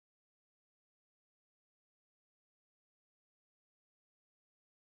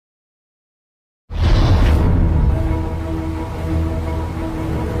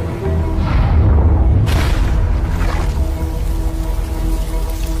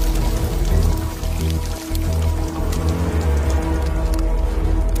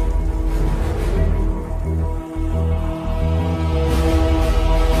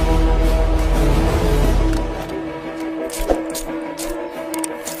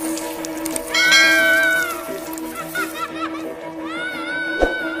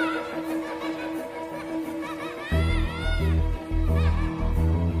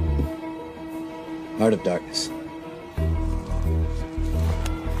Heart of Darkness.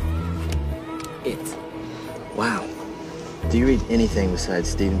 It. Wow. Do you read anything besides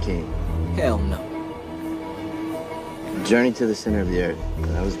Stephen King? Hell no. Journey to the Center of the Earth.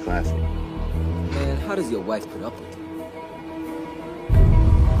 That was a classic. Man, how does your wife put up with you?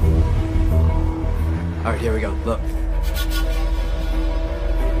 All right, here we go. Look.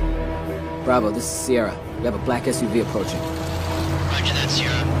 Bravo, this is Sierra. We have a black SUV approaching. Roger that,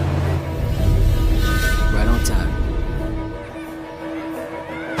 Sierra. Right on time.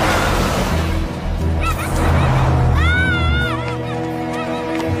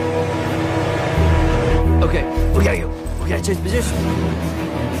 Okay, we gotta go. We gotta change position.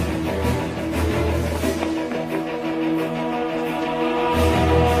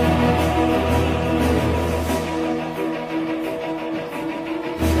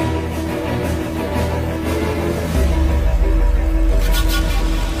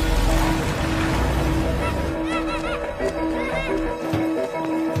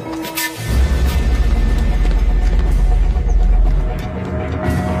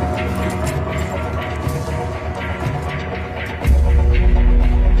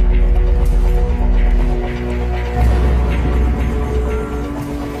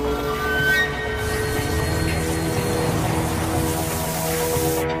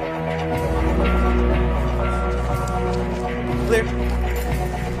 Clear.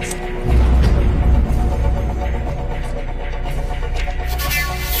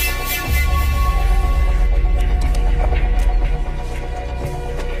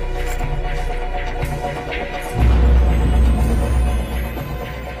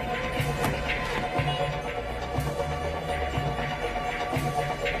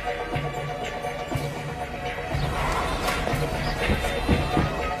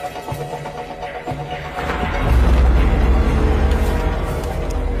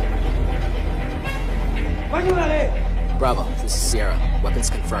 Bravo, this is Sierra.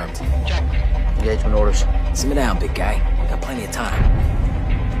 Weapons confirmed. Check. Engagement orders. Simmer down, big guy. We got plenty of time.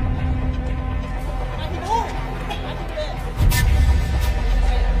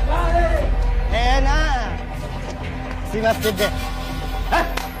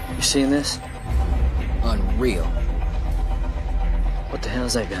 You seeing this? Unreal. What the hell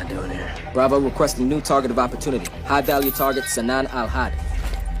is that guy doing here? Bravo requesting new target of opportunity. High-value target, Sanan Al-Had.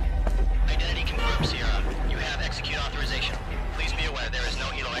 Identity confirmed, Sierra. You have execute authorization. Please be aware there is no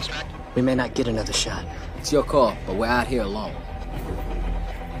helo extract. We may not get another shot. It's your call, but we're out here alone.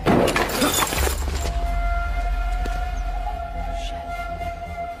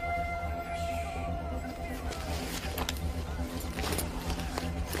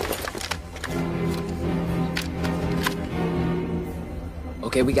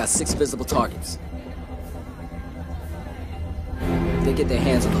 Okay, we got 6 visible targets. If they get their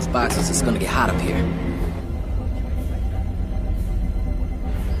hands on those boxes, it's gonna get hot up here.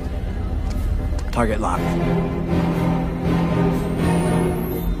 Target locked.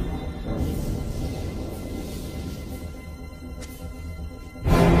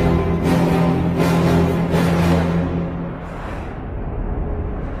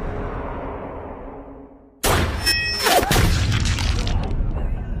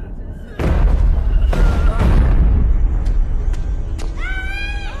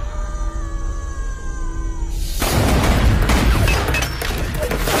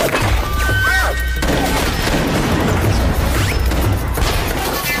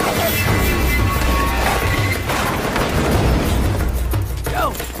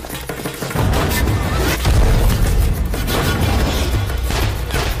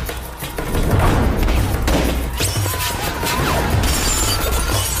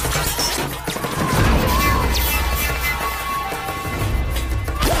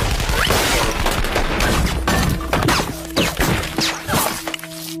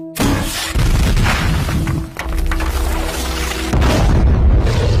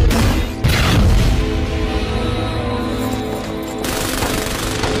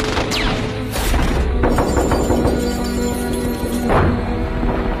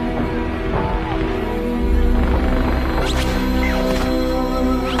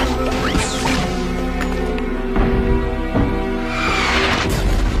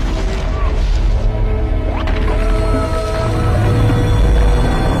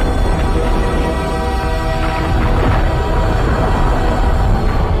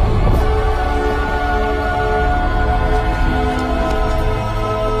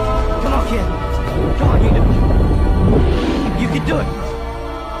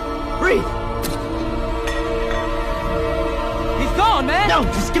 No,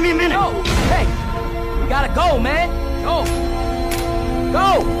 just give me a minute. No, hey, we gotta go, man. Go.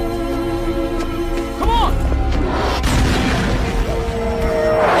 Go. Come on!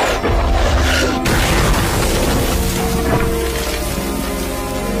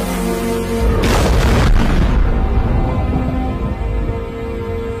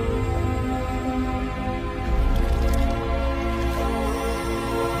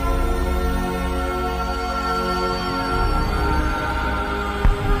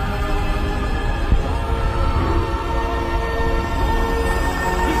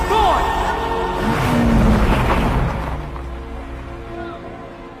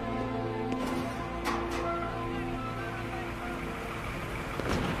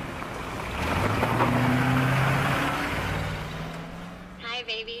 Hi,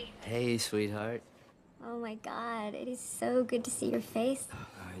 baby. Hey, sweetheart. Oh my God, it is so good to see your face. Oh,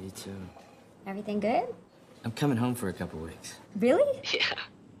 you too. Everything good? I'm coming home for a couple weeks. Really? Yeah.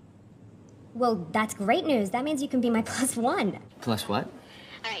 Well, that's great news. That means you can be my +1. Plus what?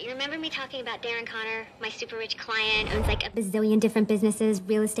 All right, you remember me talking about Darren Connor, my super rich client, owns like a bazillion different businesses,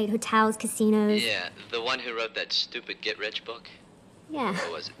 real estate, hotels, casinos. Yeah, the one who wrote that stupid Get Rich book? Yeah.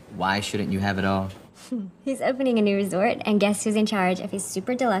 What was it? Why shouldn't you have it all? He's opening a new resort, and guess who's in charge of his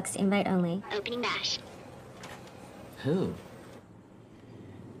super deluxe invite only opening bash? Who?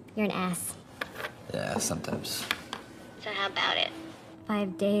 You're an ass. Yeah, sometimes. So how about it?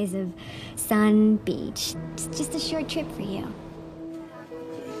 5 days of sun, beach. It's just a short trip for you.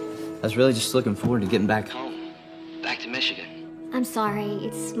 I was really just looking forward to getting back home. Back to Michigan. I'm sorry,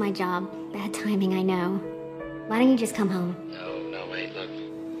 it's my job. Bad timing, I know. Why don't you just come home? No, wait, look.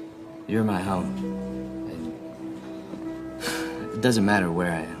 You're my home. And it doesn't matter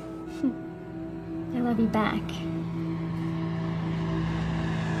where I am. I love you back.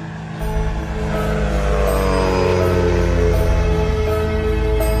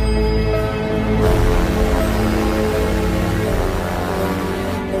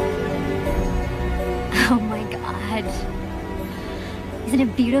 Oh my God. Isn't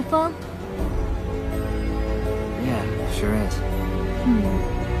it beautiful? Yeah, sure is.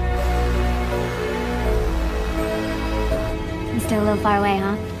 I'm still a little far away,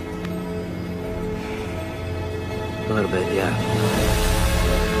 huh? A little bit, yeah.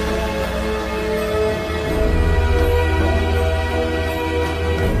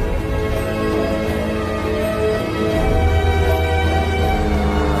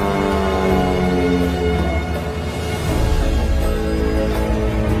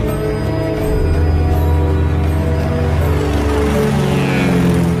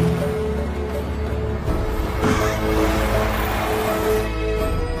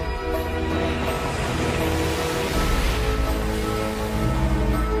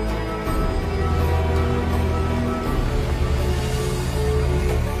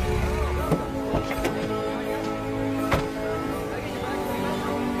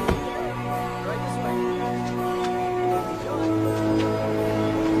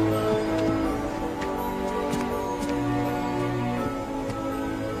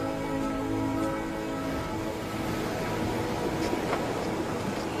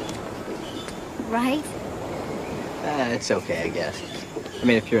 Right? It's okay, I guess. I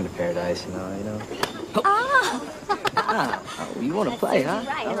mean, if you're in a paradise, you know. Oh, you want to play, huh?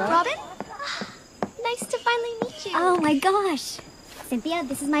 Right. All right. Robin? Nice to finally meet you. Oh my gosh. Cynthia,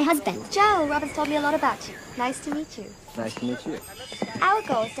 this is my husband. Joe, Robin's told me a lot about you. Nice to meet you. Nice to meet you. Our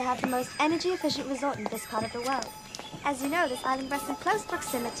goal is to have the most energy-efficient resort in this part of the world. As you know, this island rests in close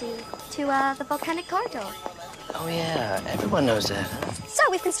proximity to the volcanic corridor. Oh, yeah. Everyone knows that, huh? So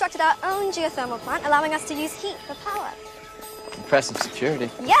we've constructed our own geothermal plant, allowing us to use heat for power. Impressive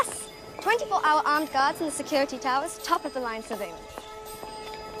security. Yes! 24-hour armed guards in the security towers, top-of-the-line surveillance.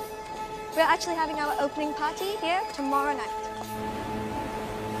 We're actually having our opening party here tomorrow night.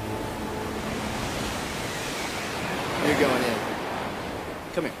 You're going in.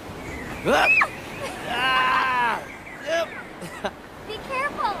 Come here. Be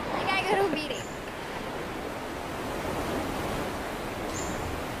careful! I gotta go to a meeting.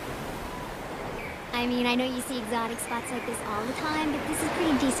 I mean, I know you see exotic spots like this all the time, but this is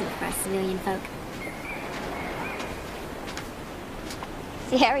pretty decent for us civilian folk.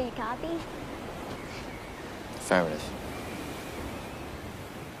 Sierra, you copy? Affirmative.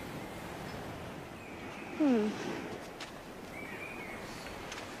 You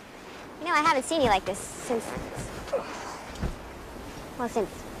know, I haven't seen you like this since... well, since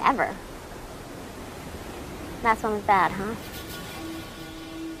ever. Last one was bad, huh?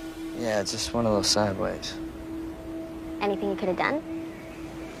 Yeah, just one of those sideways. Anything you could have done?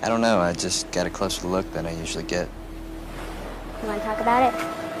 I don't know. I just got a closer look than I usually get. You want to talk about it?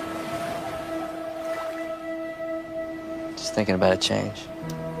 Just thinking about a change.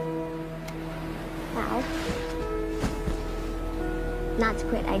 not to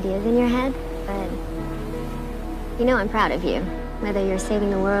put ideas in your head, but you know I'm proud of you, whether you're saving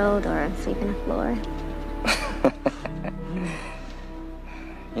the world or sweeping a floor.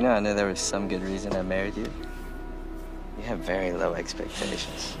 You know, I knew there was some good reason I married you. You have very low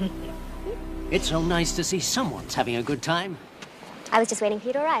expectations. It's so nice to see someone's having a good time. I was just waiting for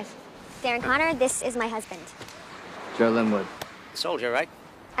you to arrive. Darren Connor, this is my husband. Joe Linwood. Soldier, right?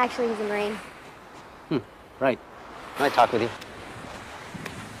 Actually, he's a Marine. Right. Can I talk with you?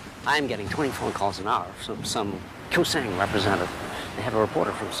 I'm getting 20 phone calls an hour from some Kusang representative. They have a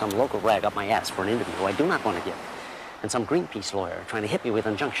reporter from some local rag up my ass for an interview who I do not want to give. And some Greenpeace lawyer trying to hit me with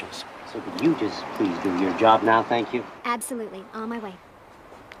injunctions. So could you just please do your job now, thank you? Absolutely. On my way.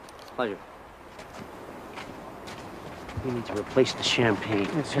 Pleasure. We need to replace the champagne.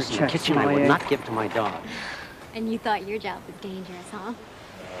 Yes, in the kitchen I would not give to my dog. And you thought your job was dangerous, huh?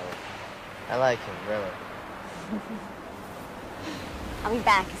 I like him, really. I'll be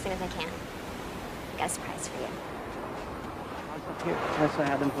back as soon as I can. I got a surprise for you. Here, that's what I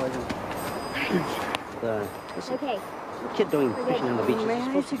had them for you. Listen, Okay. the kid doing fishing on the beach. May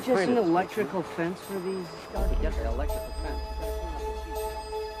I suggest an electrical fence for these? Yes, the electrical fence.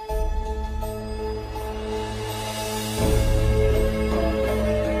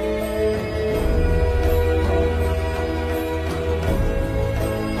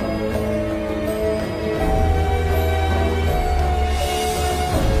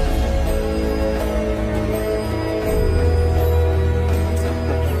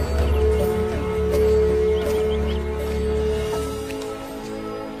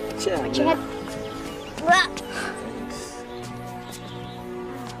 Watch your head. Blah.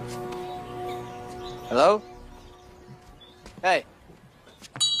 Hello? Hey.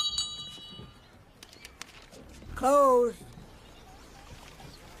 Closed.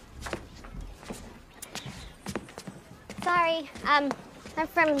 Sorry. I'm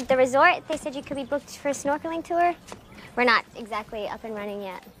from the resort. They said you could be booked for a snorkeling tour. We're not exactly up and running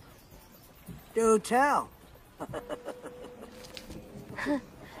yet. Do tell.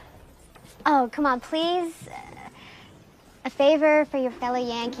 Oh, come on, please. A favor for your fellow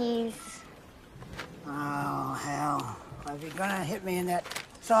Yankees. Oh, hell. Well, if you're gonna hit me in that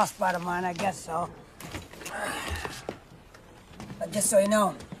soft spot of mine, I guess so. But just so you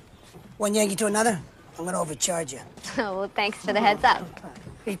know, one Yankee to another, I'm gonna overcharge you. Oh, well, thanks for the heads up.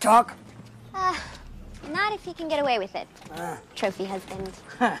 You talk? Not if you can get away with it. Trophy husband.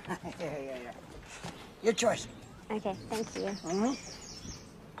 Yeah. Your choice. Okay, thank you. Mm-hmm.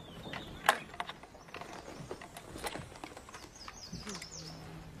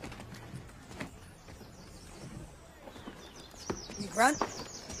 You grunt?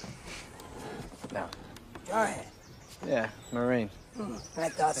 No. Jarhead. Yeah, Marine. I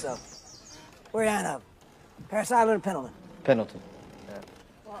thought so. Where you out of? Paris Island or Pendleton? Pendleton.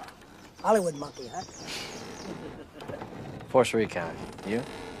 Hollywood monkey, huh? Force Recon. You?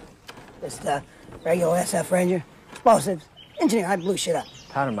 Just regular SF Ranger. Explosives. Engineer, I blew shit up.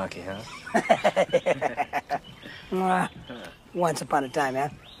 Powder monkey, huh? Once upon a time, huh?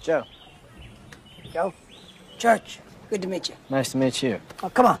 Joe. Joe? Church. Good to meet you. Nice to meet you. Oh,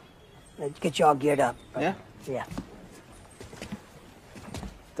 come on. Let's get you all geared up. Yeah? Yeah.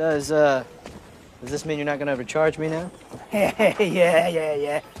 Does this mean you're not gonna overcharge me now?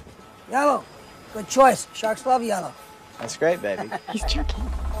 Yeah. Yellow. Good choice. Sharks love yellow. That's great, baby. He's joking.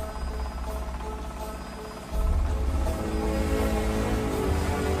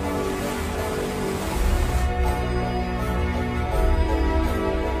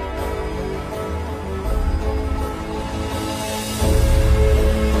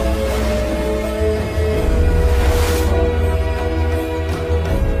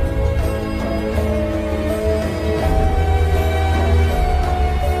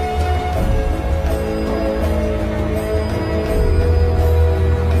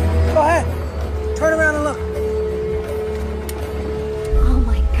 Go ahead. Turn around and look. Oh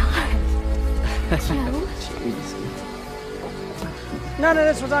my God. Joe? None of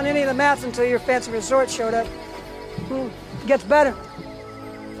this was on any of the maps until your fancy resort showed up. It gets better.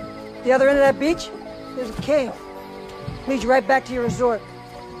 The other end of that beach, there's a cave. Leads you right back to your resort.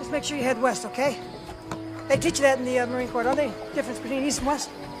 Just make sure you head west, okay? They teach you that in the Marine Corps, don't they? Difference between east and west?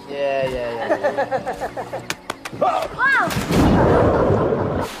 Yeah. Wow!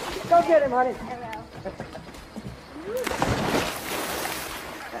 Go get him, honey.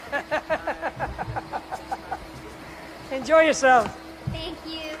 Enjoy yourself. Thank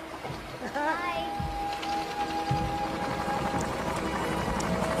you. Bye.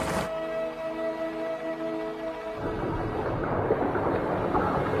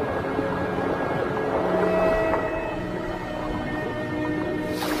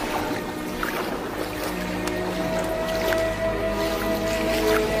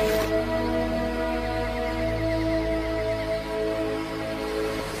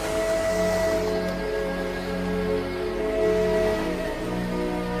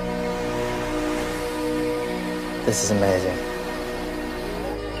 This is amazing.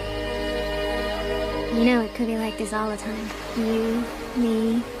 You know, it could be like this all the time. You,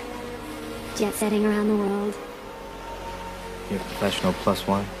 me, jet setting around the world. You're a professional plus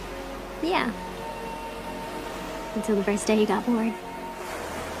one. Yeah. Until the first day you got bored.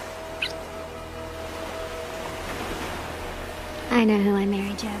 I know who I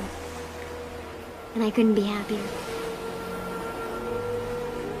married, Joe. And I couldn't be happier.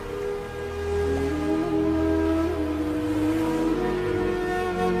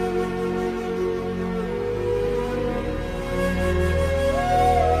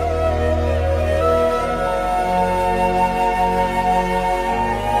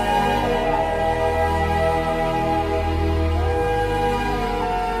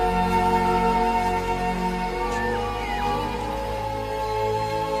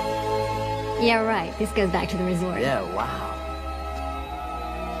 Yeah, right. This goes back to the resort. Yeah, wow.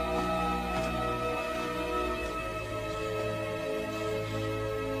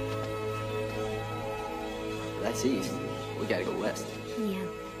 That's east. We gotta go west. Yeah.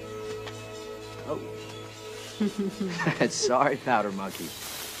 Oh. Sorry, Powder Monkey.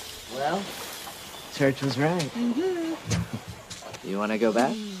 Well, Church was right. Mm-hmm. You wanna go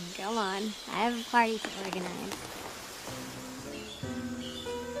back? Go on. I have a party to organize.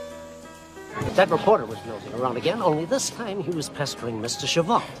 That reporter was nosing around again, only this time he was pestering Mr.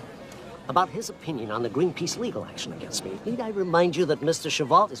 Chevault about his opinion on the Greenpeace legal action against me. Need I remind you that Mr.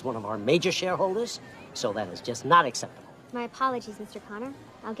 Chevault is one of our major shareholders? So that is just not acceptable. My apologies, Mr. Connor.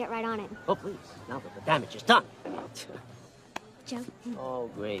 I'll get right on it. Oh, please, now that the damage is done. Joe? Oh,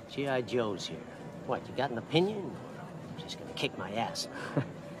 great. G.I. Joe's here. What, you got an opinion? Or just gonna kick my ass?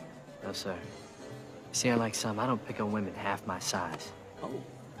 No, sir. See, unlike some, I don't pick on women half my size. Oh.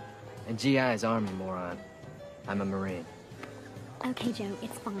 And GI is Army, moron. I'm a Marine. Okay, Joe,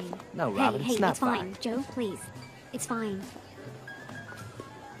 it's fine. No, Robin, hey, it's not fine. fine. Joe, please. It's fine.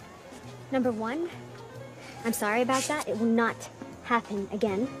 Number one, I'm sorry about that. It will not happen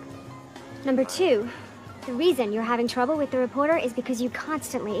again. Number two, the reason you're having trouble with the reporter is because you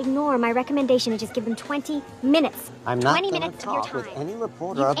constantly ignore my recommendation to just give them 20 minutes. I'm not 20 gonna minutes of your talk with time. any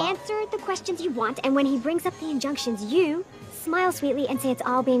reporter You about... answer the questions you want, and when he brings up the injunctions, you smile sweetly and say it's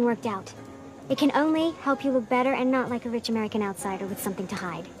all being worked out. It can only help you look better and not like a rich American outsider with something to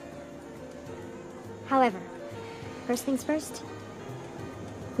hide. However, first things first,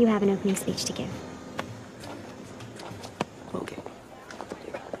 you have an opening speech to give. Okay.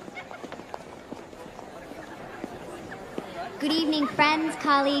 Good evening, friends,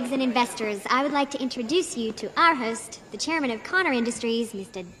 colleagues, and investors. I would like to introduce you to our host, the chairman of Connor Industries,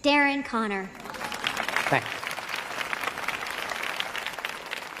 Mr. Darren Connor. Thank you.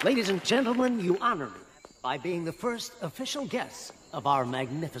 Ladies and gentlemen, you honor me by being the first official guest of our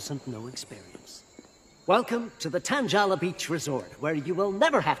magnificent new experience. Welcome to the Tanjala Beach Resort, where you will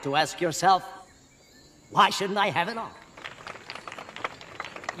never have to ask yourself, why shouldn't I have it all?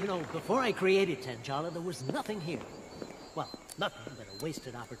 You know, before I created Tanjala, there was nothing here. Well, nothing but a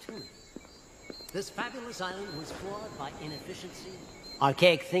wasted opportunity. This fabulous island was flawed by inefficiency,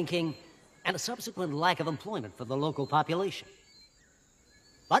 archaic thinking, and a subsequent lack of employment for the local population.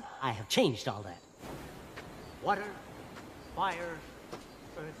 But I have changed all that. Water, fire,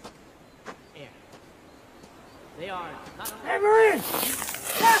 earth, air. They are not only... Hey, Marine!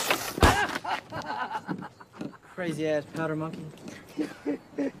 Crazy ass powder monkey.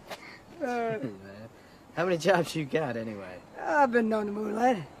 How many jobs you got anyway? I've been known to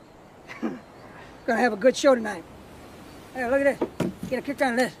moonlight. Gonna have a good show tonight. Hey, look at this. Get a kick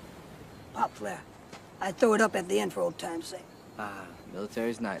out of this. Pop flare. I throw it up at the end for old time's sake.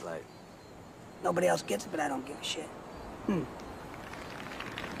 Military's nightlight. Nobody else gets it, but I don't give a shit.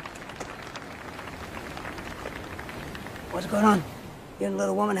 What's going on? You and the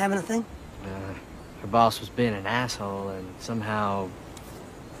little woman having a thing? Her boss was being an asshole, and somehow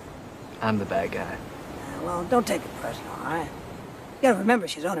I'm the bad guy. Well, don't take it personal, all right? You gotta remember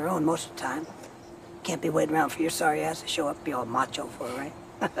she's on her own most of the time. Can't be waiting around for your sorry ass to show up and be all macho for her, right?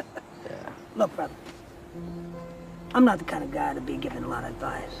 Yeah. Look, brother. I'm not the kind of guy to be giving a lot of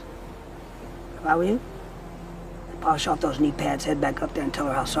advice. If I were you, I'd polish off those knee pads, head back up there and tell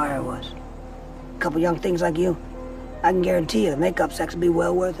her how sorry I was. A couple young things like you, I can guarantee you the makeup sex will be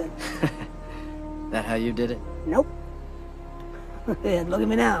well worth it. That how you did it? Nope. Yeah, look at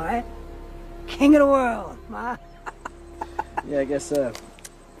me now, right? King of the world, ma. Yeah, I guess so.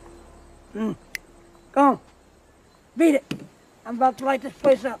 Go on. Beat it. I'm about to light this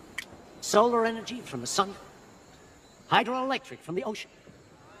place up. Solar energy from the sun, hydroelectric from the ocean,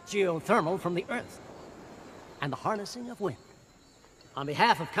 geothermal from the earth, and the harnessing of wind. On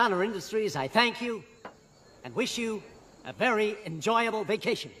behalf of Connor Industries, I thank you, and wish you a very enjoyable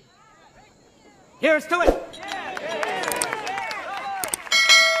vacation. Here's to it!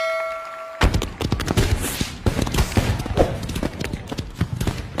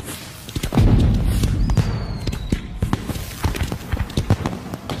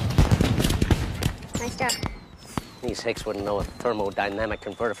 Nice job. These hicks wouldn't know a thermodynamic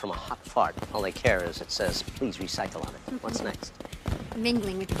converter from a hot fart. All they care is it says, please recycle on it. What's next?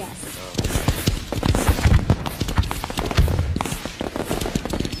 Mingling with guests.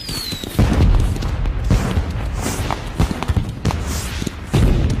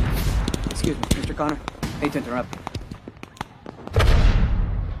 Excuse me, Mr. Connor. Hate to interrupt.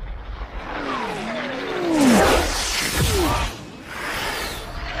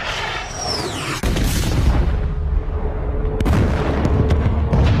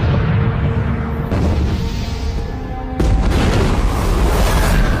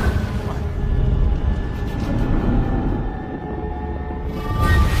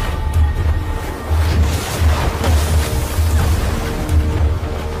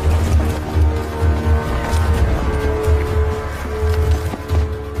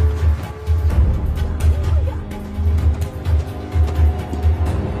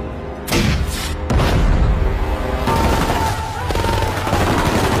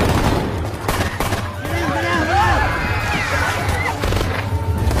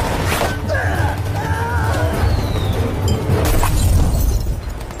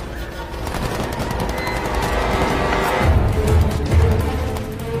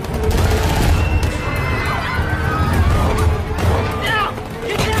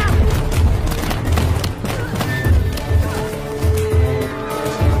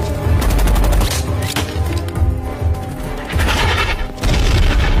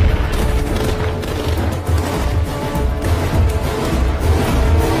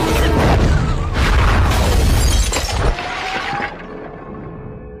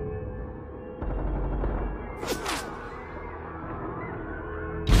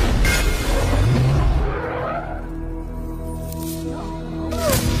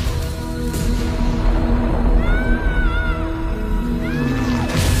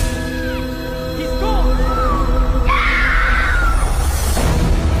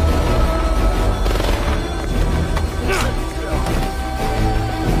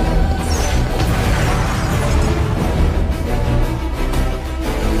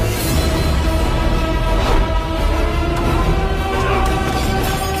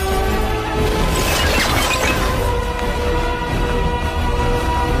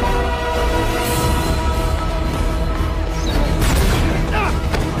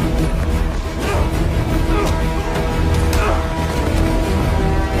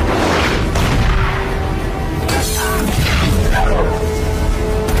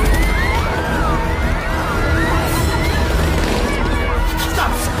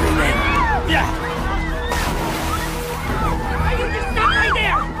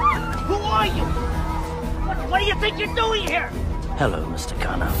 Hello, Mr.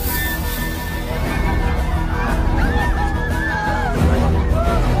 Connor.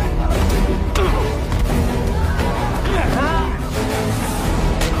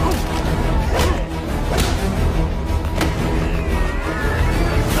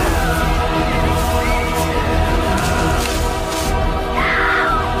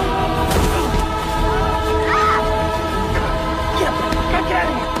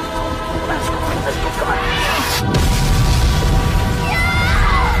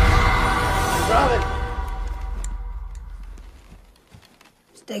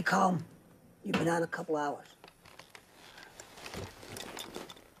 Stay calm. You've been out a couple hours.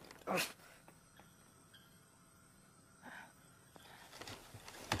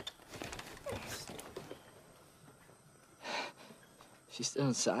 She's still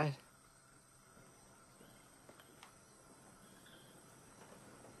inside?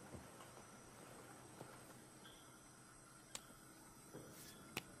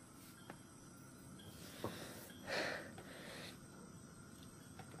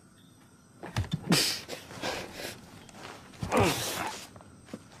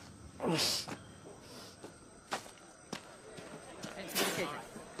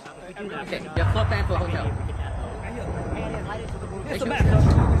 Okay, your floor plan for hotel. It's the map.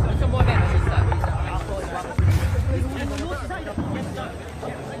 Some more maps and stuff.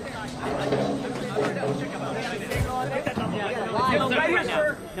 Right here,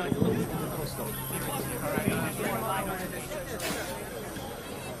 sir.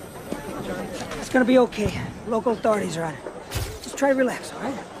 It's gonna be okay. Local authorities are on it. Just try to relax, all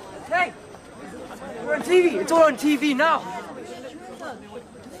right? Hey! We're on TV! It's all on TV now!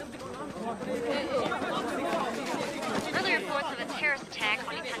 reports of a terrorist attack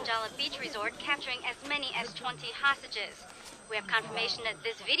on the Panjala Beach Resort, capturing as many as 20 hostages. We have confirmation that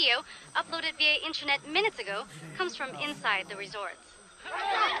this video, uploaded via internet minutes ago, comes from inside the resort.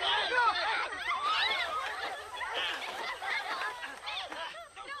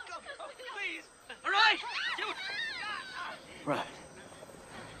 Right.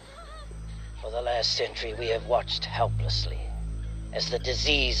 For the last century, we have watched helplessly as the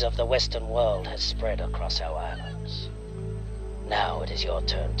disease of the Western world has spread across our islands. Now it is your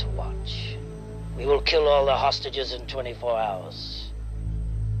turn to watch. We will kill all the hostages in 24 hours.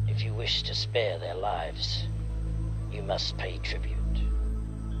 If you wish to spare their lives, you must pay tribute.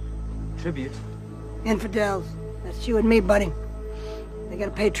 Tribute? Infidels. That's you and me, buddy. They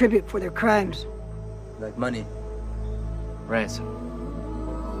gotta pay tribute for their crimes. Like money? Ransom.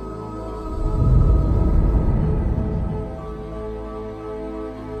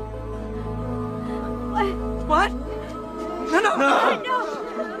 What? No, no! No!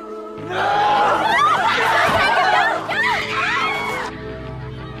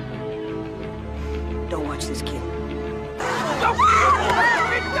 Don't watch this kid.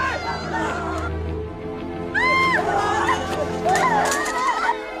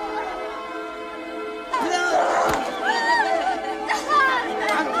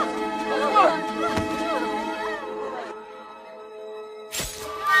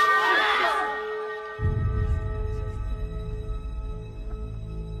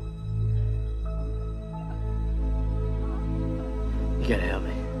 You gotta help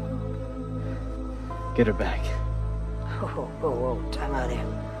me. Get her back. Whoa, time out here.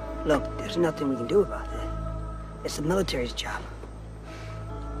 Look, there's nothing we can do about that. It's the military's job.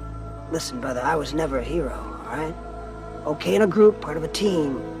 Listen, brother, I was never a hero, all right? Okay in a group, part of a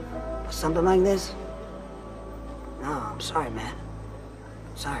team. But something like this? No, I'm sorry, man.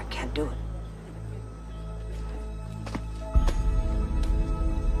 Sorry, I can't do it.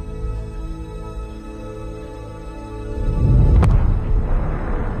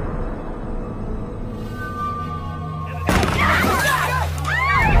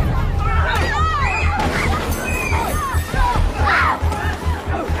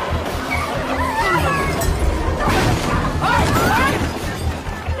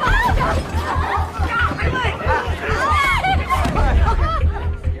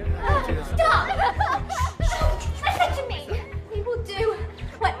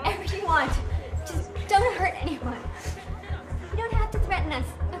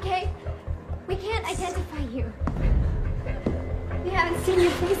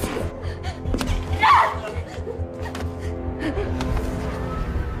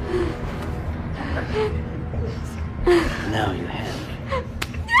 Now you have.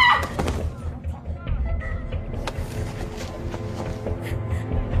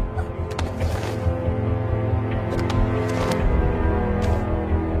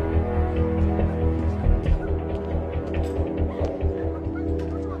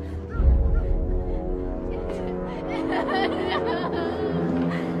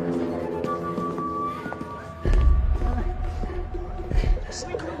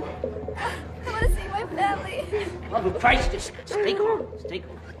 Love of Christ, just stay calm. Stay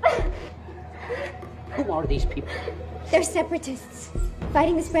calm. Who are these people? They're separatists,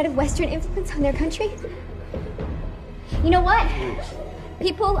 fighting the spread of Western influence on their country. You know what?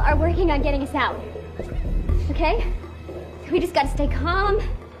 People are working on getting us out. Okay? We just gotta stay calm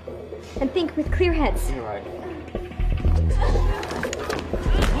and think with clear heads. You're right.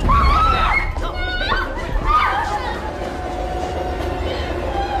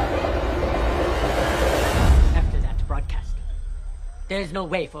 There's no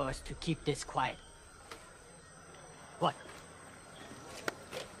way for us to keep this quiet. What?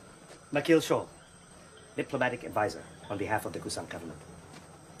 Makil Shaw, diplomatic advisor on behalf of the Kusang government.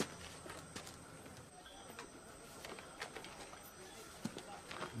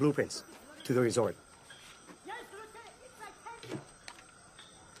 Blueprints to the resort.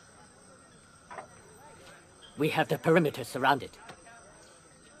 We have the perimeter surrounded.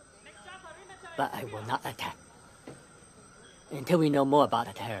 But I will not attack until we know more about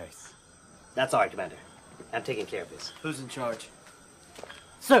the terrorists. That's all right, Commander. I'm taking care of this. Who's in charge?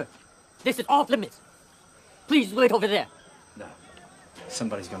 Sir, this is off limits. Please wait over there. No.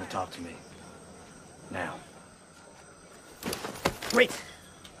 Somebody's gonna talk to me. Now. Wait!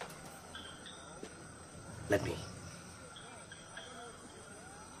 Let me.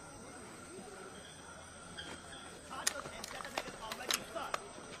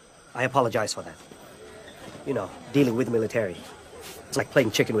 I apologize for that. You know, dealing with the military. It's like playing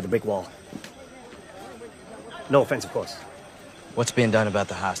chicken with a brick wall. No offense, of course. What's being done about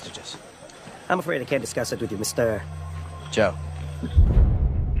the hostages? I'm afraid I can't discuss it with you, Mr. Joe.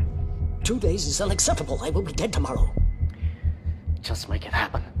 2 days is unacceptable. I will be dead tomorrow. Just make it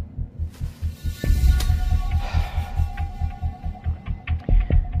happen.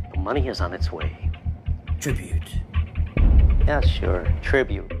 The money is on its way. Tribute. Yeah, sure.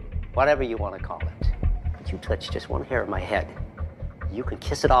 Tribute. Whatever you want to call it. But you touch just one hair of my head, you can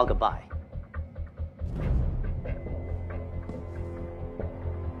kiss it all goodbye.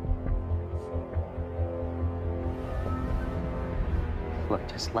 Look,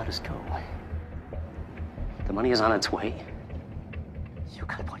 just let us go. The money is on its way. You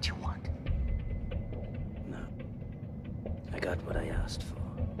got what you want. No. I got what I asked for.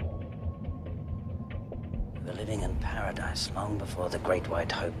 We were living in paradise long before the Great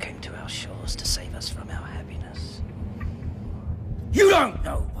White Hope came to our shores to save us from our happiness. You don't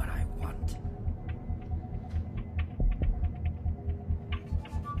know what I want.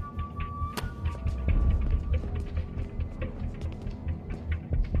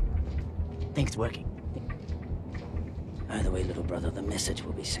 Think it's working. Either way, little brother, the message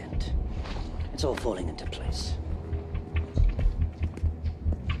will be sent. It's all falling into place.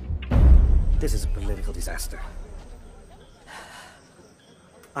 This is a political disaster.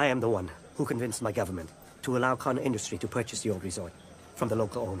 I am the one who convinced my government to allow Connor Industry to purchase the old resort from the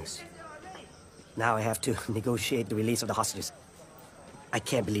local owners. Now I have to negotiate the release of the hostages. I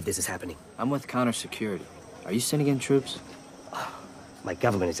can't believe this is happening. I'm with Connor Security. Are you sending in troops? My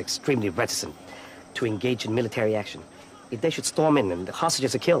government is extremely reticent to engage in military action. If they should storm in and the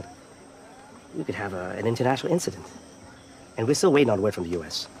hostages are killed, we could have an international incident. And we're still waiting on word from the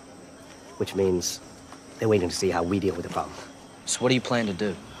U.S., which means they're waiting to see how we deal with the problem. So what do you plan to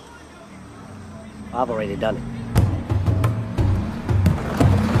do? I've already done it.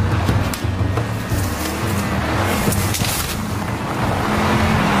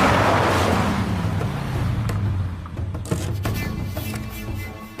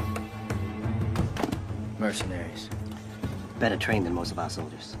 Mercenaries. Better trained than most of our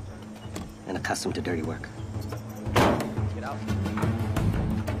soldiers. And accustomed to dirty work. Get out.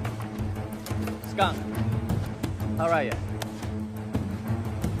 Skunk. How are you?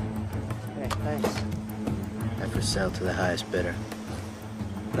 Hey, thanks. And for sale to the highest bidder.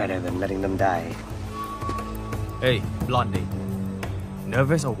 Better than letting them die. Hey, Blondie.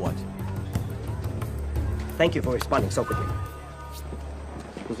 Nervous or what? Thank you for responding so quickly.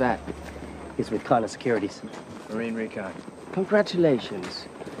 Who's that? He's with Connor Securities. Marine Recon. Congratulations.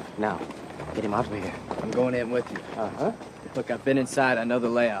 Now, get him out of here. I'm going in with you. Uh-huh. Look, I've been inside. I know the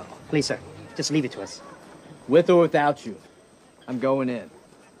layout. Please, sir. Just leave it to us. With or without you. I'm going in.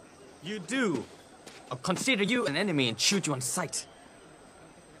 You do. I'll consider you an enemy and shoot you on sight.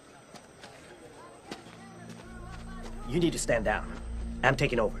 You need to stand down. I'm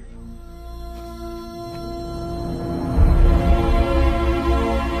taking over.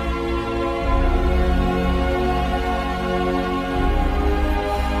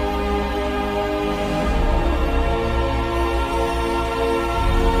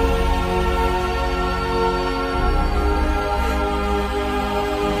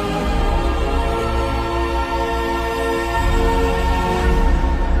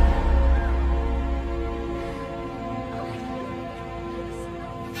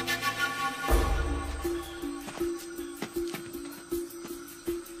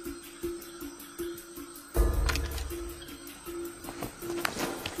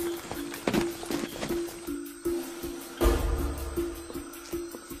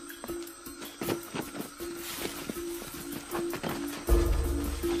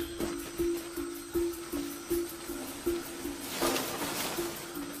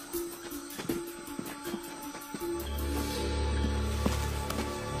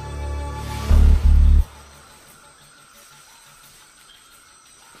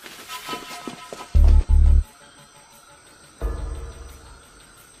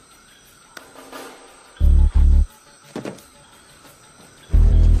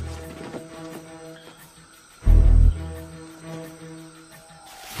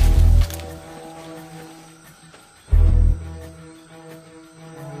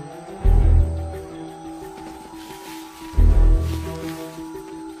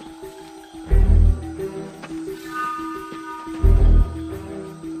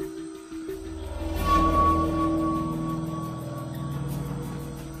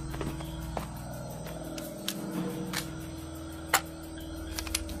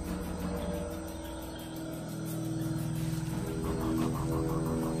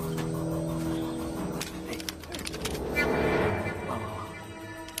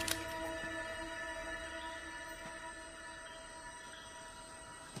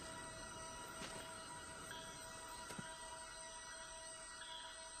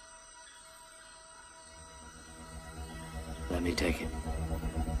 Let me take it.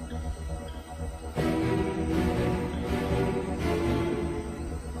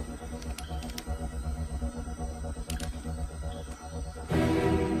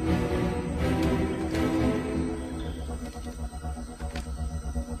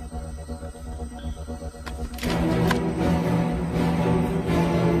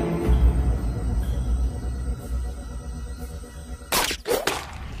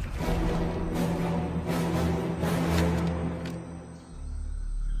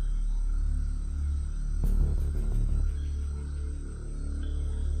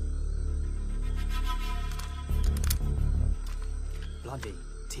 Blondie,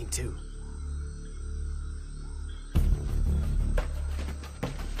 Team 2.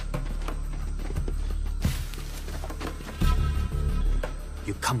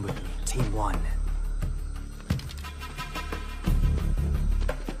 You come with me, Team 1.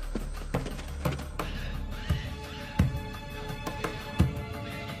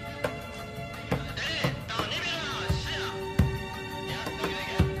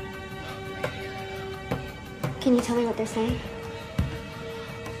 Can you tell me what they're saying?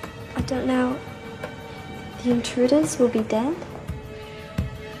 I don't know. The intruders will be dead?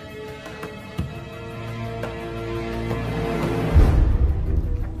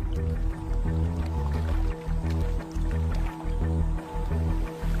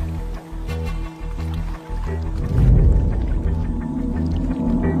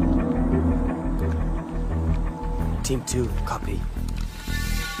 Team 2, copy.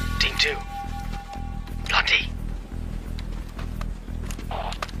 Team 2. Blondie.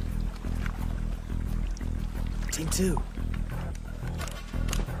 Team 2.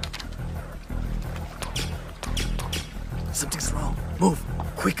 Something's wrong. Move,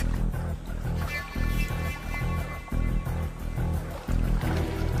 quick.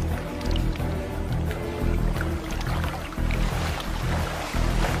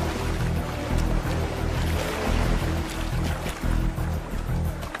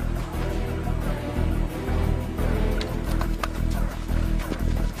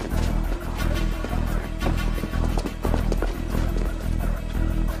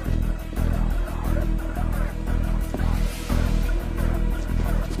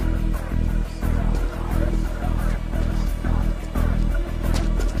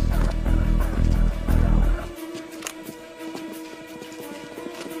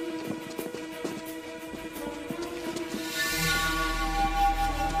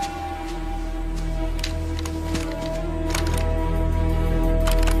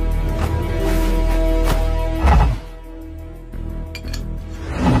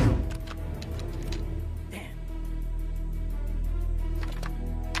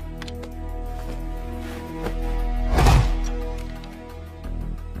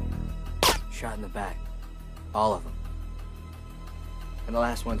 Shot in the back. All of them. And the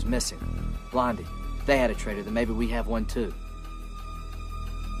last one's missing. Blondie. If they had a traitor, then maybe we have one too.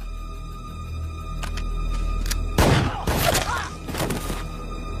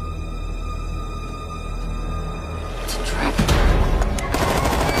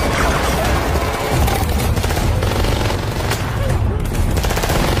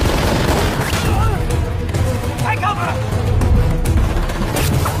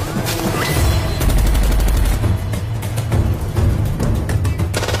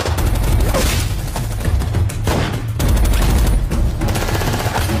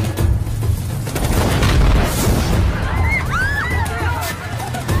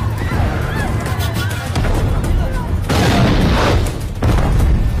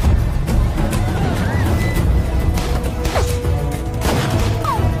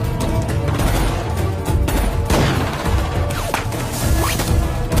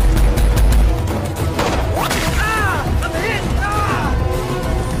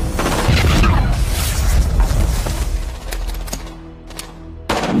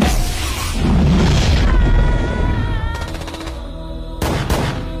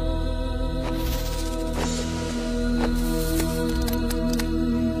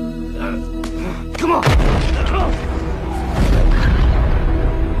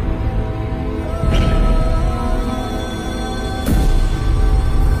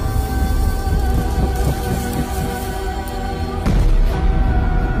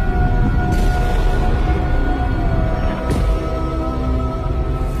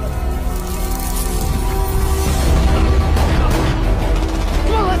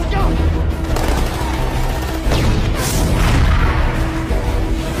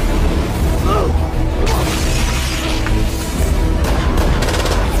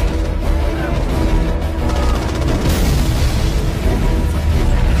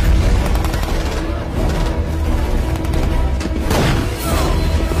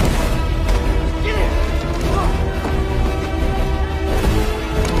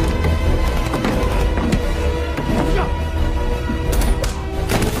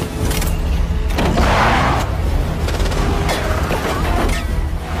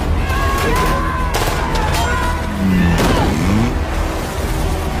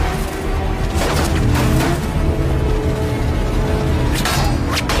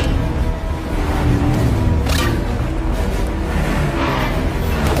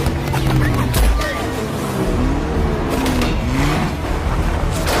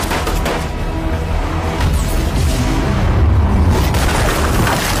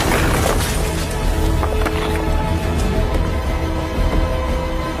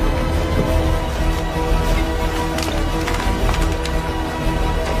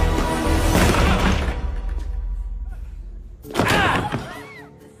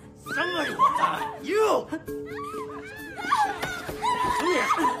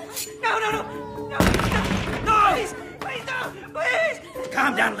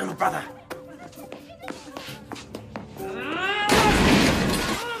 Calm down, little brother.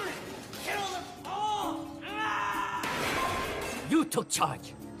 You took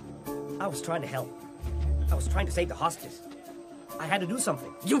charge. I was trying to help. I was trying to save the hostages. I had to do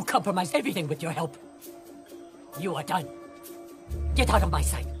something. You compromised everything with your help. You are done. Get out of my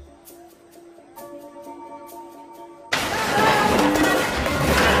sight.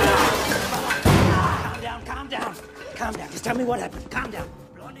 Calm down. Calm down. Just tell me what happened. Calm down.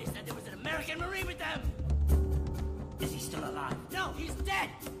 Blondie said there was an American Marine with them. Is he still alive? No, he's dead.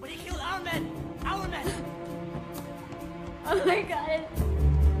 But he killed our men. Our men. Oh my god.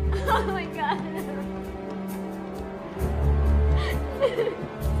 Oh my god.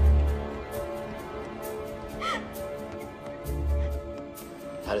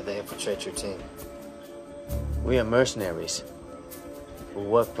 How did they infiltrate your team? We are mercenaries who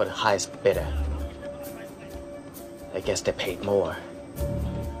work for the highest bidder. I guess they paid more.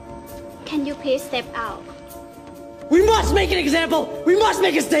 Can you please step out? We must make an example. We must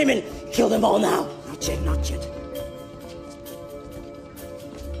make a statement. Kill them all now. Not yet, not yet.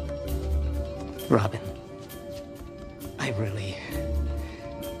 Robin, I'm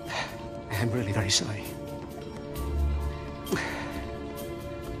really very sorry.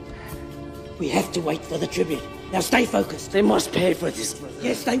 We have to wait for the tribute. Now stay focused. They must pay for this.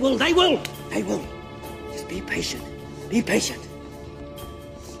 Yes, they will. They will. They will. Just be patient. Be patient.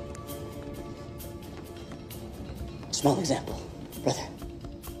 Small example, brother.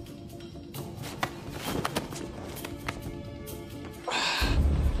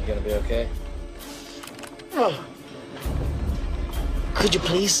 You gonna be okay? Oh. Could you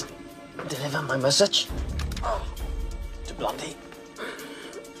please deliver my message to Blondie?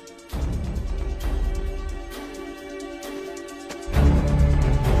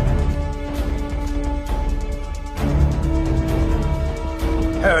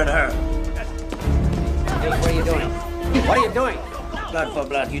 Her and her. Hey, what are you doing? What are you doing? Blood for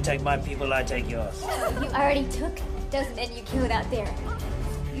blood. You take my people, I take yours. You already took doesn't mean you killed out there.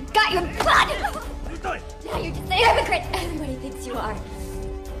 You got your blood! What are you doing? Now you're just a hypocrite. Everybody thinks you are.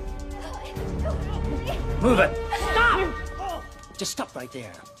 Move it. Stop! Just stop right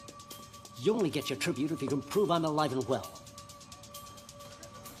there. You only get your tribute if you can prove I'm alive and well.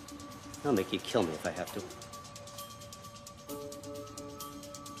 I'll make you kill me if I have to.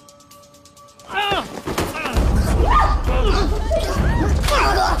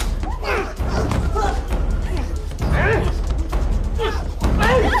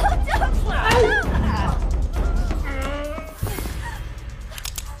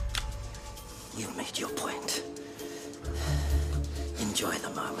 You've made your point. Enjoy the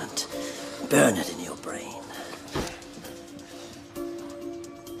moment. Burn it in your brain.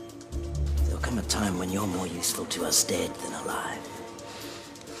 There'll come a time when you're more useful to us dead than alive.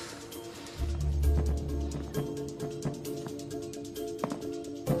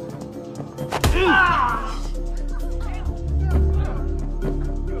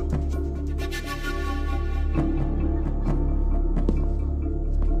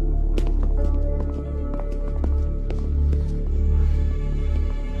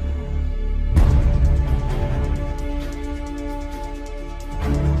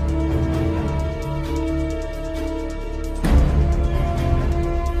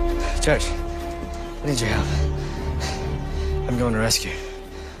 Judge, I need your help. I'm going to rescue.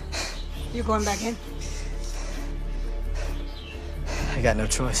 You going back in? I got no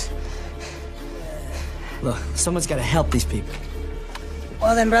choice. Look, someone's got to help these people.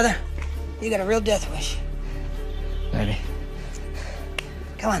 Well then, brother, you got a real death wish. Maybe.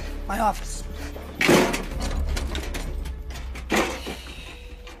 Come on, my office.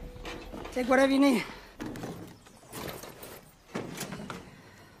 Take whatever you need.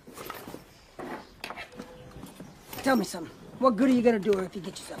 Tell me something. What good are you gonna do her if you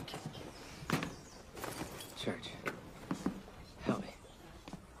get yourself killed? Church, help me.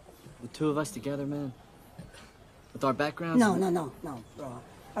 The two of us together, man. With our backgrounds. No, bro.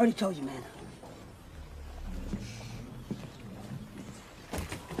 I already told you, man.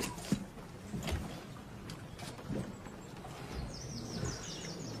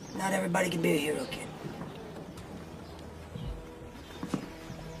 Not everybody can be a hero, kid.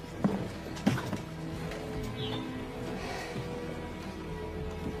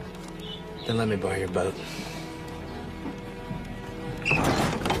 Then let me borrow your boat.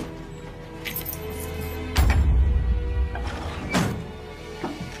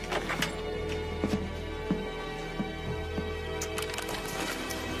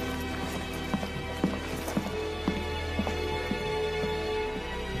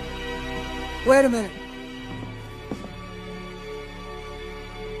 Wait a minute.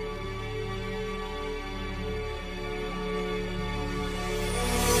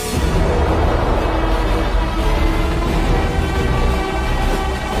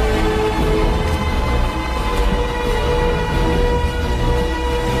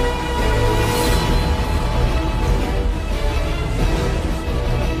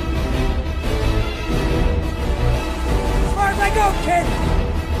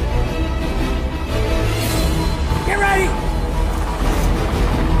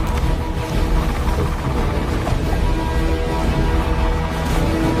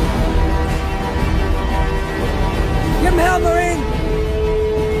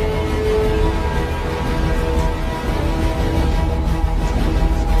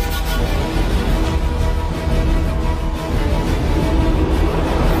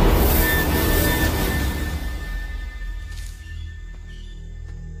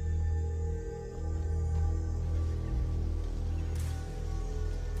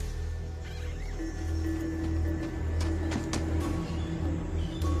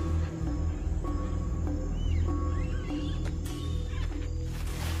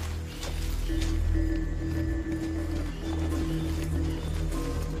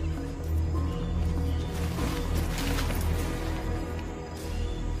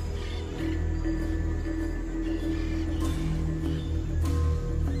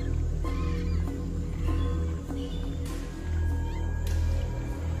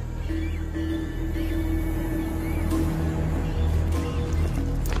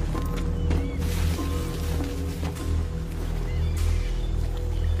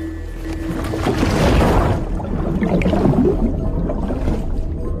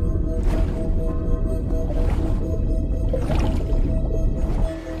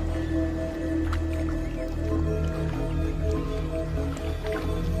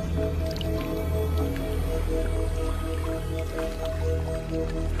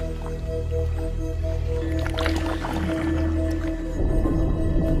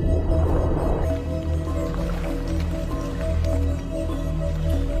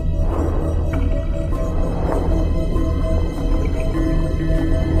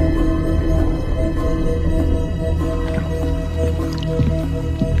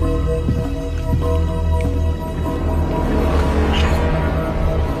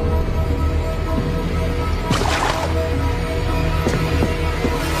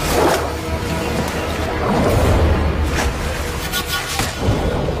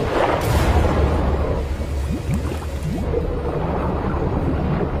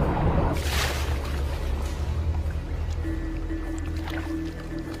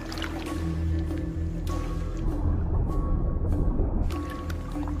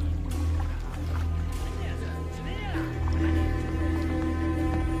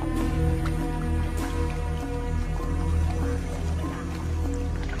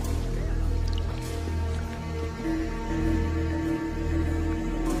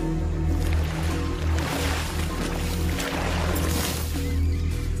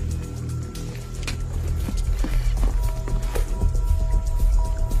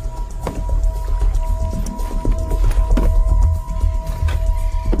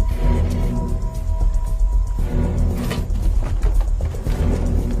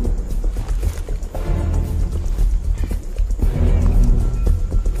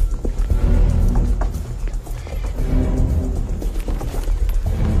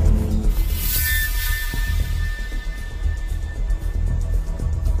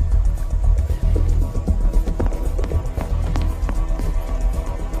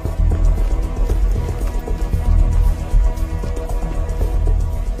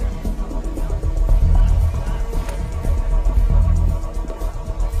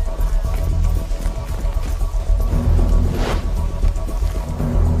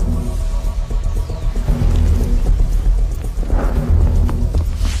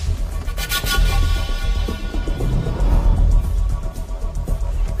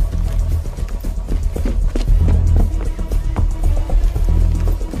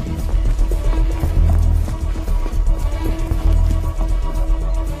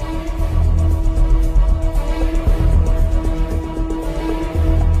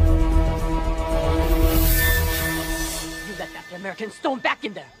 American Stone back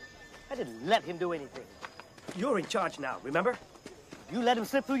in there. I didn't let him do anything. You're in charge now, remember? You let him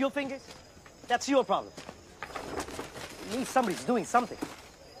slip through your fingers? That's your problem. It means somebody's doing something.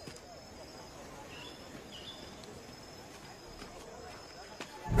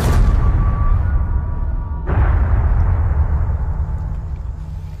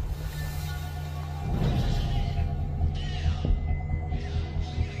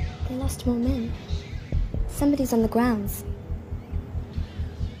 They lost more men. Somebody's on the grounds.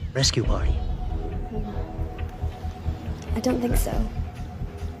 Rescue party. I don't think so.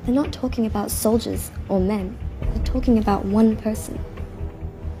 They're not talking about soldiers or men. They're talking about one person.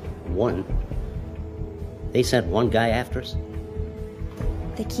 One? They sent one guy after us?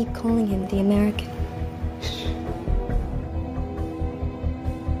 They keep calling him the American.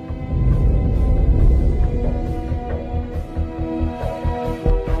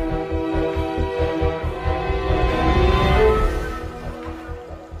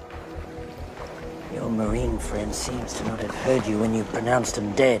 Friend seems to not have heard you when you pronounced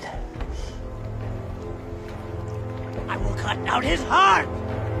him dead. I will cut out his heart!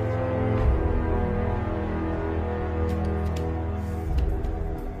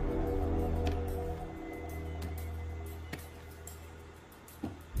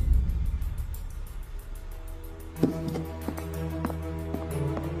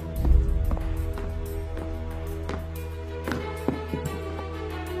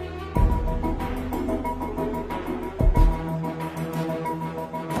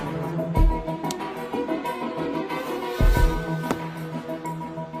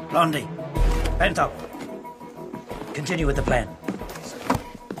 Blondie, Bento, continue with the plan.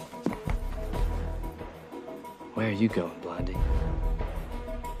 Where are you going, Blondie?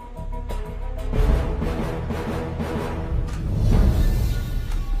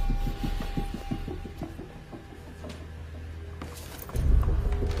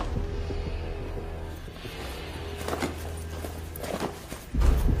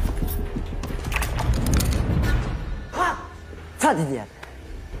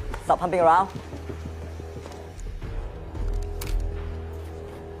 Stop humping around.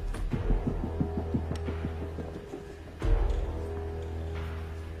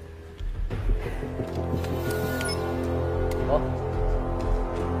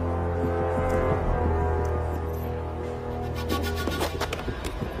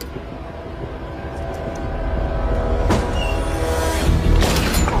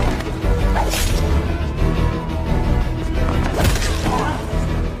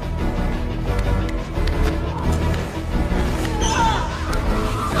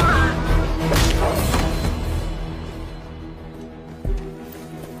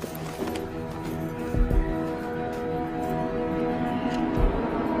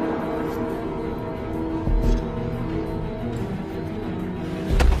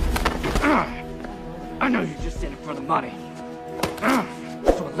 I know you just did it for the money.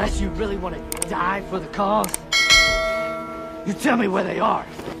 So unless you really want to die for the cause, you tell me where they are.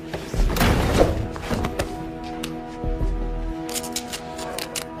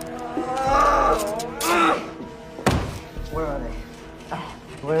 Where are they?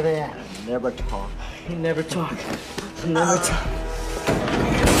 Where are they at? Never talk. You never talk. You never talk.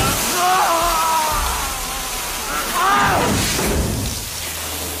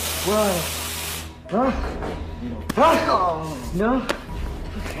 Where are they? Huh? Huh? No?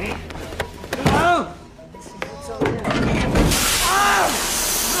 Okay. No!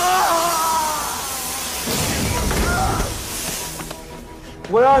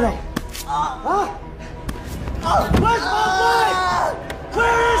 Where are they? Where's my wife?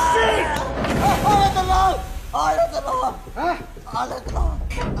 Where is she? All of the law! All of the law! Huh? All of the law!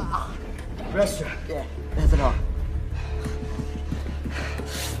 Rest her. Yeah, that's it all.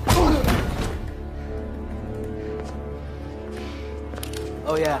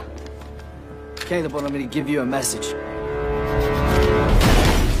 Oh, yeah. Caleb wanted me to give you a message.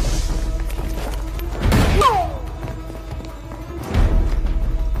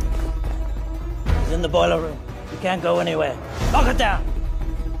 He's in the boiler room. He can't go anywhere. Lock it down!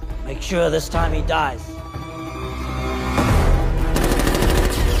 Make sure this time he dies.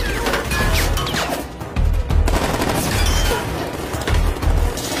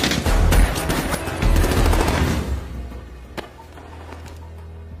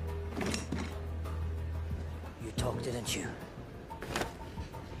 You talked, didn't you?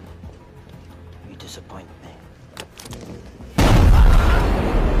 You disappoint me.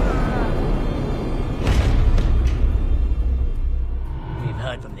 We've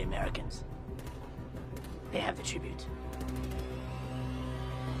heard from the Americans. They have the tribute.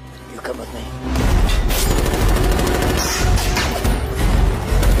 You come with me.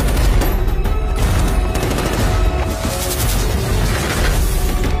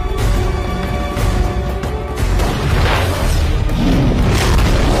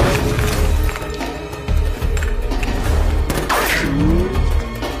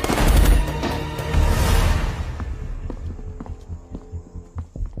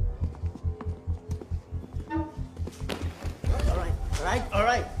 All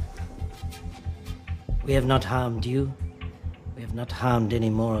right. We have not harmed you. We have not harmed any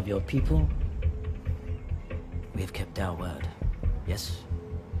more of your people. We have kept our word. Yes?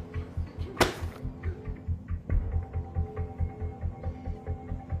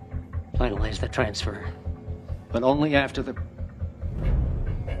 Finalize the transfer. But only after the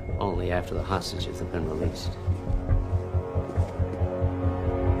hostages have been released.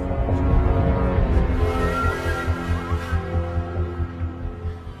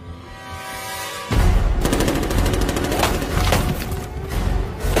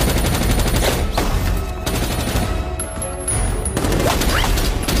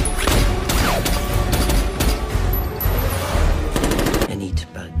 And eat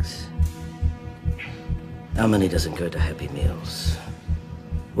bugs. How many doesn't go to Happy Meals?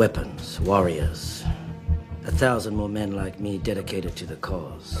 Weapons, warriors. 1,000 more men like me dedicated to the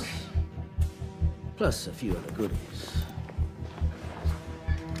cause. Plus a few other goodies.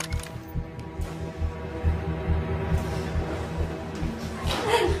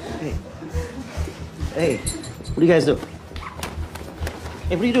 Hey, what do you guys do?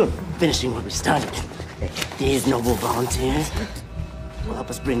 Hey, what are you doing? Finishing what we started. These noble volunteers will help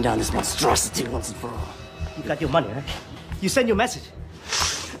us bring down this monstrosity once and for all. You got your money, right? You send your message.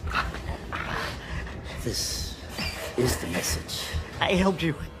 This is the message. I helped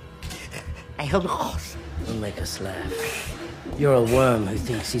you. I helped Ross. Don't make us laugh. You're a worm who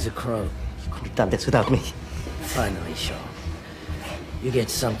thinks he's a crow. You could have done this without me. Finally, Sean. You get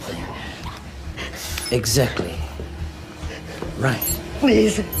something. Exactly. Right.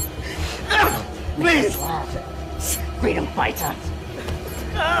 Please. Please. Freedom fighter.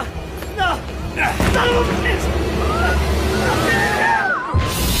 No. Son of a bitch.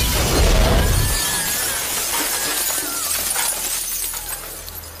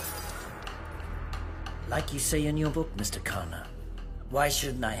 Like you say in your book, Mr. Connor, why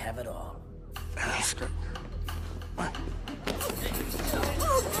shouldn't I have it all? Bastard.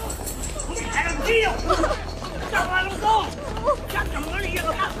 We had a deal. Don't let him go. Got the money you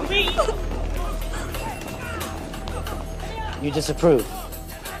got for me. You disapprove?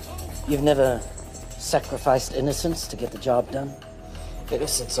 You've never sacrificed innocence to get the job done?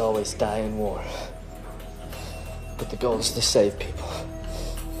 Innocents always die in war. But the goal is to save people,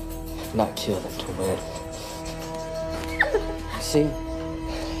 not kill them to win. See?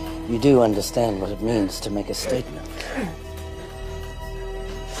 You do understand what it means to make a statement.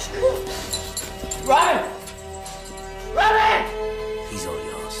 Run! Run! He's all yours.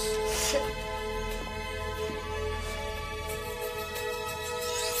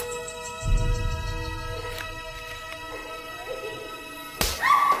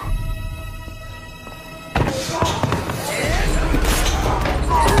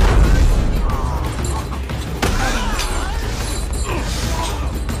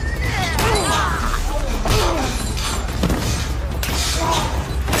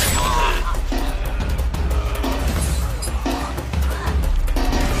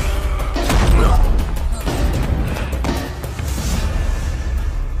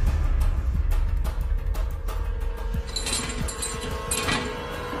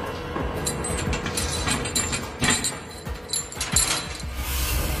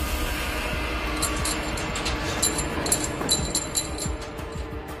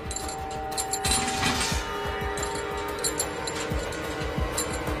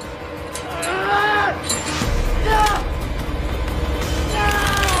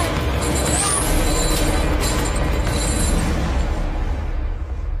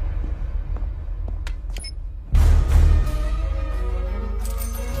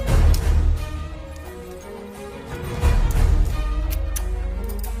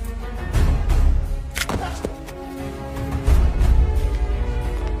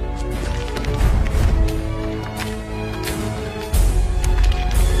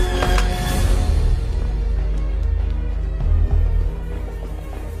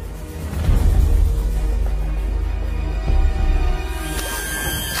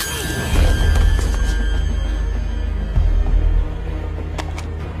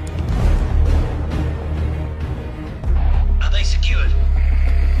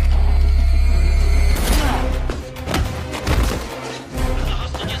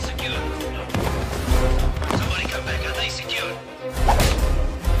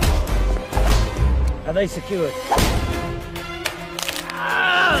 Are they secured?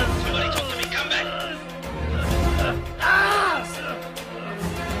 Somebody talk to me. Come back.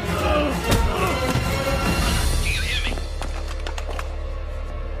 Do you hear me?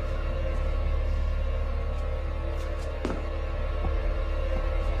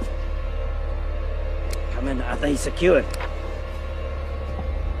 Come in. Are they secured?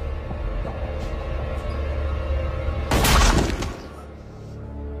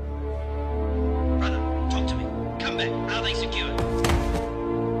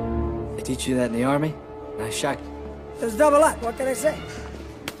 Teach you that in the army? Nice shot. There's double up. What can I say?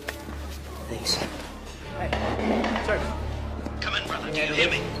 Thanks. Hey, sir. Come in, brother. Do you hear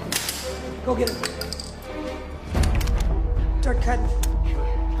me? Go get him. Start cutting.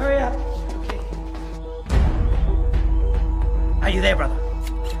 Hurry up. Are you there, brother?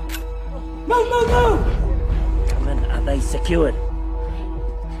 Move, move, move! Come in. Are they secured? Are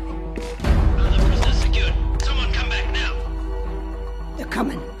the prisoners secured? Someone come back now. They're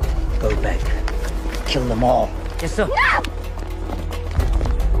coming. Go back. Kill them all. Yes, sir. No!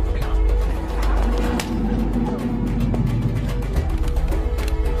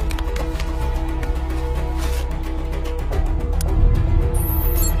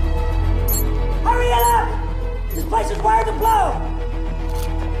 Hurry it up! This place is wired to blow!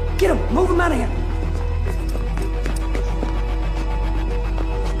 Get him! Move him out of here!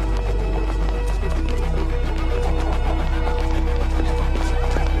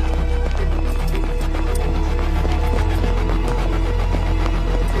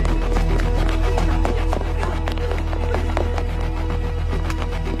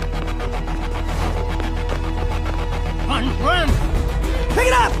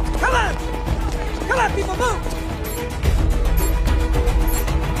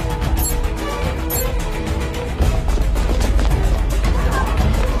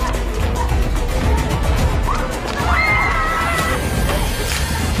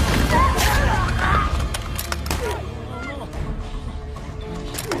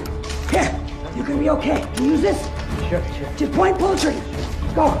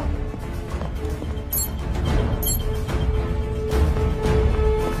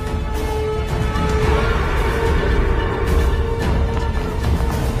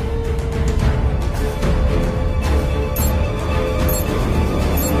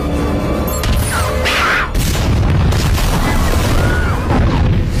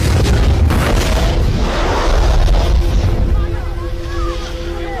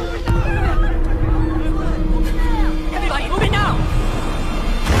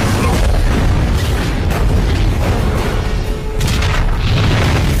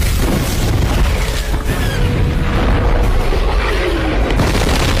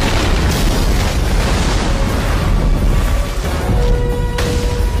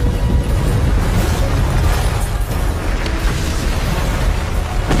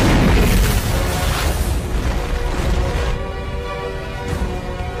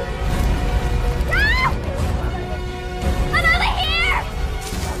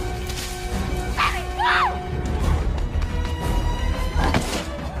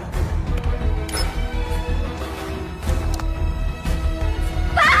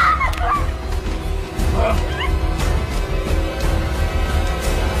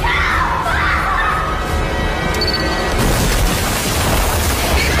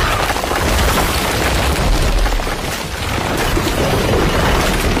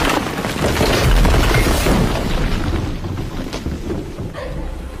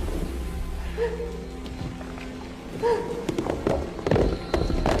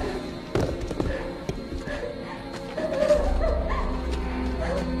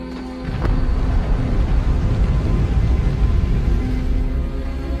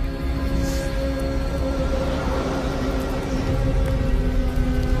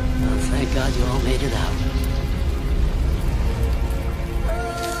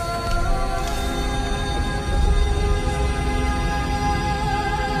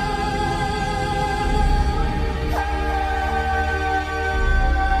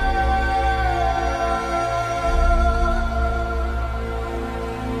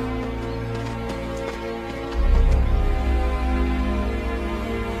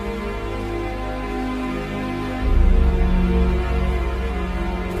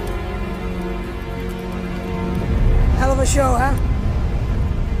 show, huh?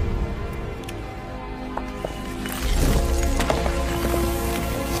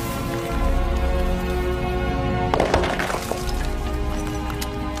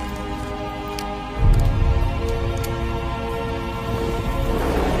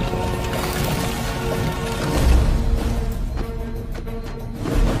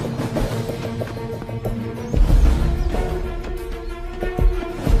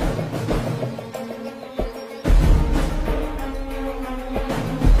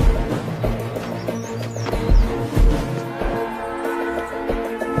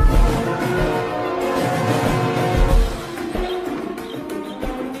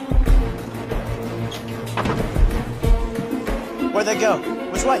 Where'd they go?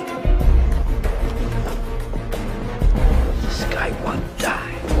 Which way? This guy won't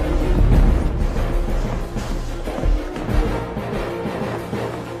die.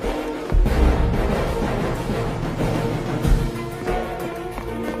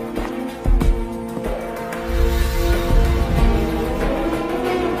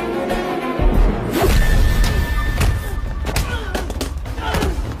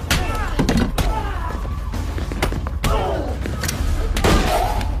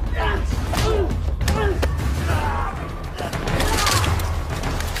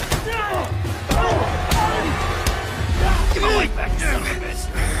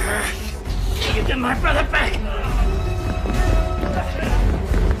 You get my brother back!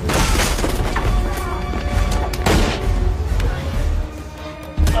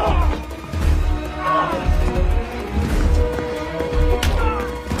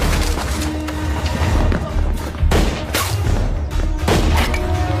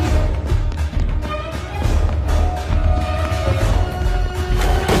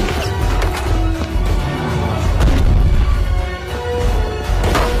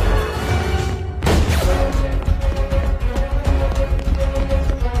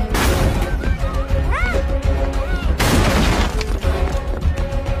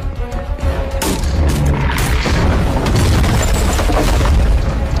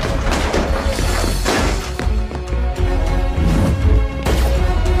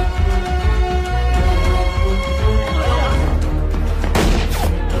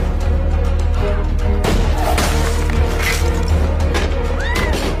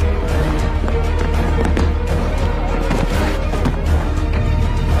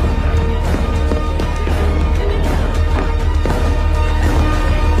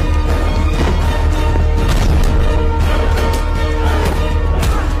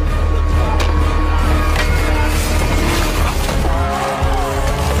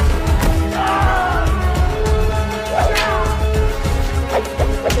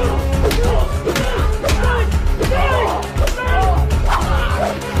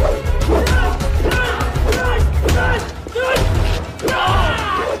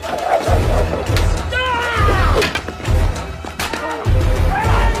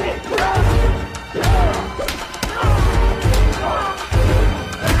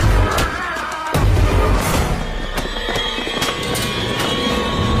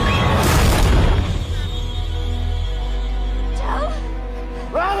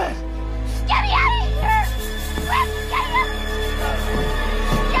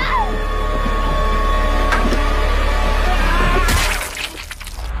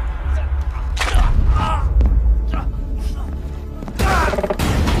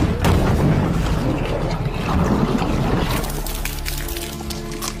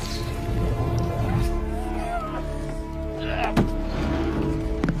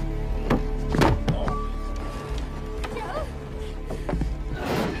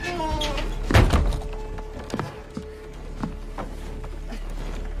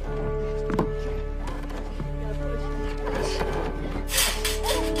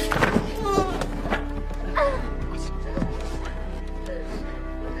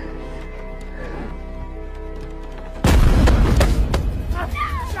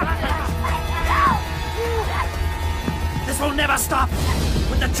 will never stop.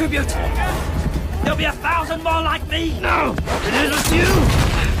 With the tribute, there'll be 1,000 more like me. No, it isn't you.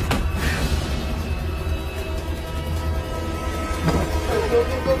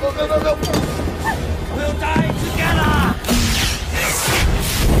 We'll die together.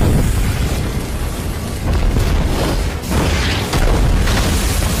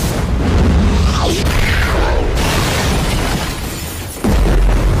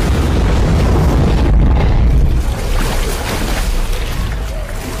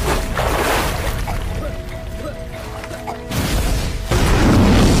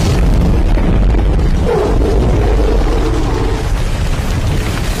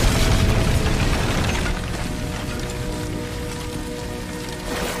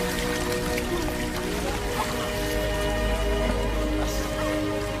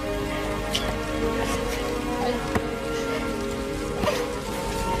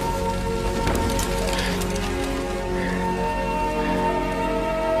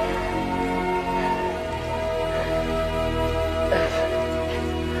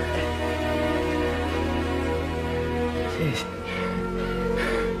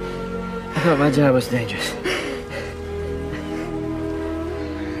 I thought my job was dangerous.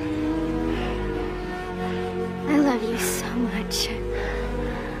 I love you so much.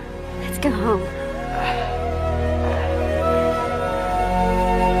 Let's go home.